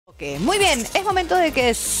Muy bien, es momento de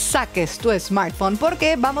que saques tu smartphone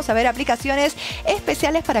porque vamos a ver aplicaciones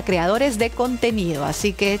especiales para creadores de contenido.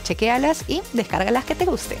 Así que chequéalas y descarga las que te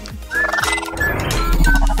gusten.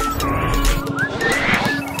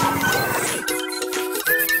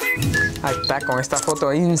 Ahí está, con esta foto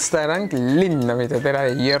de Instagram. Qué linda mi tetera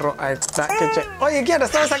de hierro. Ahí está. Oye, Kiara,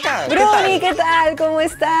 ¿estabas acá? Bruni, ¿qué tal? ¿Cómo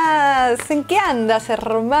estás? ¿En qué andas,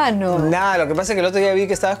 hermano? Nada, lo que pasa es que el otro día vi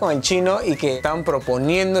que estabas con el chino y que estaban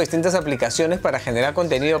proponiendo distintas aplicaciones para generar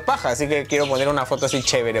contenido paja. Así que quiero poner una foto así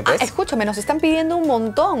chévere, pues. Escúchame, nos están pidiendo un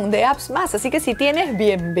montón de apps más. Así que si tienes,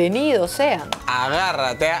 bienvenidos sean.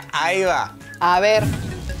 Agárrate, ahí va. A ver.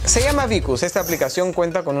 Se llama Vicus. Esta aplicación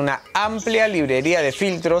cuenta con una amplia librería de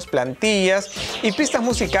filtros, plantillas y pistas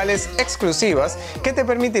musicales exclusivas que te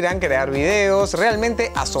permitirán crear videos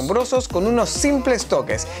realmente asombrosos con unos simples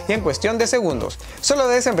toques y en cuestión de segundos. Solo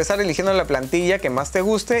debes empezar eligiendo la plantilla que más te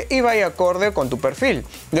guste y vaya acorde con tu perfil.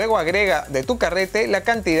 Luego agrega de tu carrete la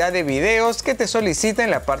cantidad de videos que te solicita en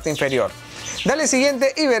la parte inferior. Dale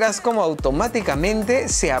siguiente y verás cómo automáticamente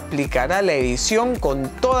se aplicará la edición con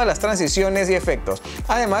todas las transiciones y efectos.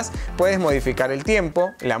 Además, puedes modificar el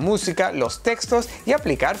tiempo, la música, los textos y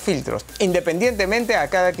aplicar filtros, independientemente a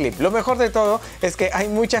cada clip. Lo mejor de todo es que hay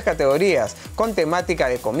muchas categorías, con temática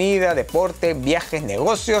de comida, deporte, viajes,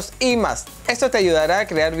 negocios y más. Esto te ayudará a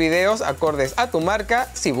crear videos acordes a tu marca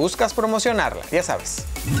si buscas promocionarla, ya sabes.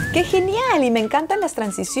 ¡Qué genial! Y me encantan las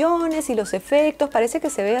transiciones y los efectos. Parece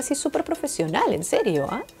que se ve así súper profesional, en serio,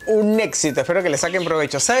 ¿ah? Un éxito, espero que le saquen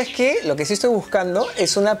provecho. ¿Sabes qué? Lo que sí estoy buscando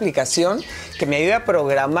es una aplicación que me ayude a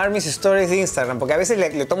programar mis stories de Instagram. Porque a veces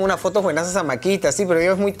le tomo una foto buenas a Maquita, sí, pero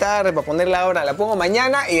digo es muy tarde para ponerla ahora. La pongo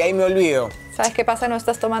mañana y de ahí me olvido. ¿Sabes qué pasa? No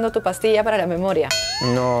estás tomando tu pastilla para la memoria.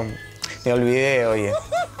 No, me olvidé, oye.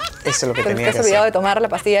 Eso es lo que tenía que hacer. ¿Te has olvidado de tomar la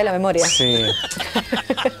pastilla de la memoria? Sí.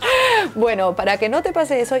 Bueno, para que no te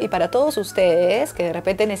pase eso y para todos ustedes que de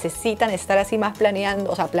repente necesitan estar así más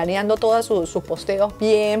planeando, o sea, planeando todos sus posteos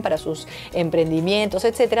bien para sus emprendimientos,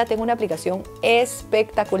 etcétera, tengo una aplicación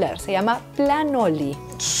espectacular. Se llama Planoly.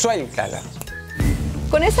 Suéltala.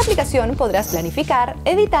 Con esta aplicación podrás planificar,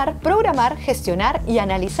 editar, programar, gestionar y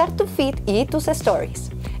analizar tu feed y tus stories.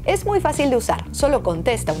 Es muy fácil de usar, solo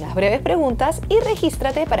contesta unas breves preguntas y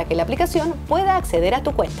regístrate para que la aplicación pueda acceder a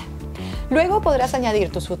tu cuenta. Luego podrás añadir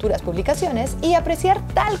tus futuras publicaciones y apreciar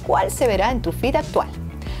tal cual se verá en tu feed actual.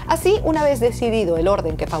 Así, una vez decidido el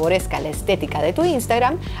orden que favorezca la estética de tu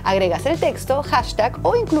Instagram, agregas el texto, hashtag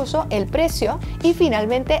o incluso el precio y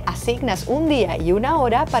finalmente asignas un día y una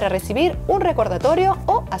hora para recibir un recordatorio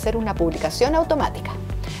o hacer una publicación automática.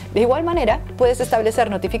 De igual manera, puedes establecer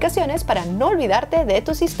notificaciones para no olvidarte de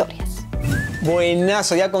tus historias.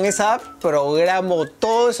 Buenazo, ya con esa app programo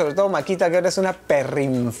todo y sobre todo Maquita, que ahora es una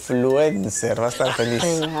perrinfluencer, va a estar feliz.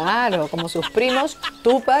 Claro, como sus primos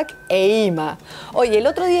Tupac e Ima. Oye, el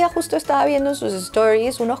otro día justo estaba viendo en sus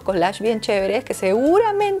stories unos collages bien chéveres que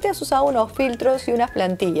seguramente has usado unos filtros y unas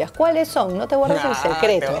plantillas. ¿Cuáles son? No te guardes el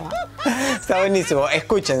secreto. Está buenísimo.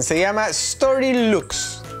 Escuchen, se llama Story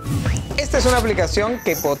Looks. Esta es una aplicación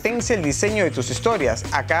que potencia el diseño de tus historias.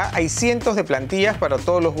 Acá hay cientos de plantillas para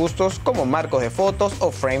todos los gustos, como marcos de fotos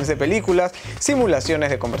o frames de películas,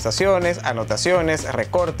 simulaciones de conversaciones, anotaciones,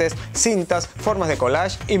 recortes, cintas, formas de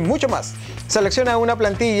collage y mucho más. Selecciona una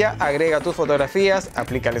plantilla, agrega tus fotografías,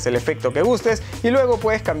 aplícales el efecto que gustes y luego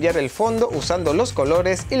puedes cambiar el fondo usando los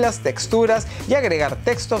colores y las texturas y agregar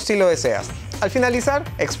texto si lo deseas. Al finalizar,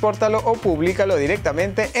 expórtalo o públicalo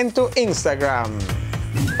directamente en tu Instagram.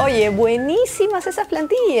 Oye, buenísimas esas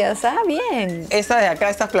plantillas, ¿ah? Bien. Estas de acá,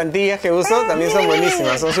 estas plantillas que uso, también son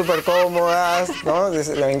buenísimas. Son súper cómodas, ¿no?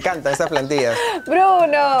 Me encantan estas plantillas.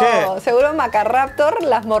 Bruno, ¿qué? Seguro Macaraptor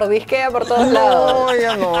las mordisquea por todos lados.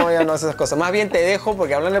 Ya no esas cosas. Más bien te dejo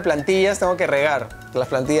porque hablando de plantillas, tengo que regar las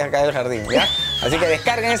plantillas acá del jardín, ¿ya? Así que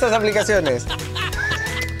descarguen estas aplicaciones.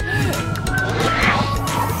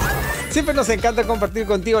 Siempre nos encanta compartir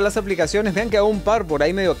contigo las aplicaciones. Vean que hago un par por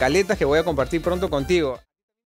ahí medio caletas que voy a compartir pronto contigo.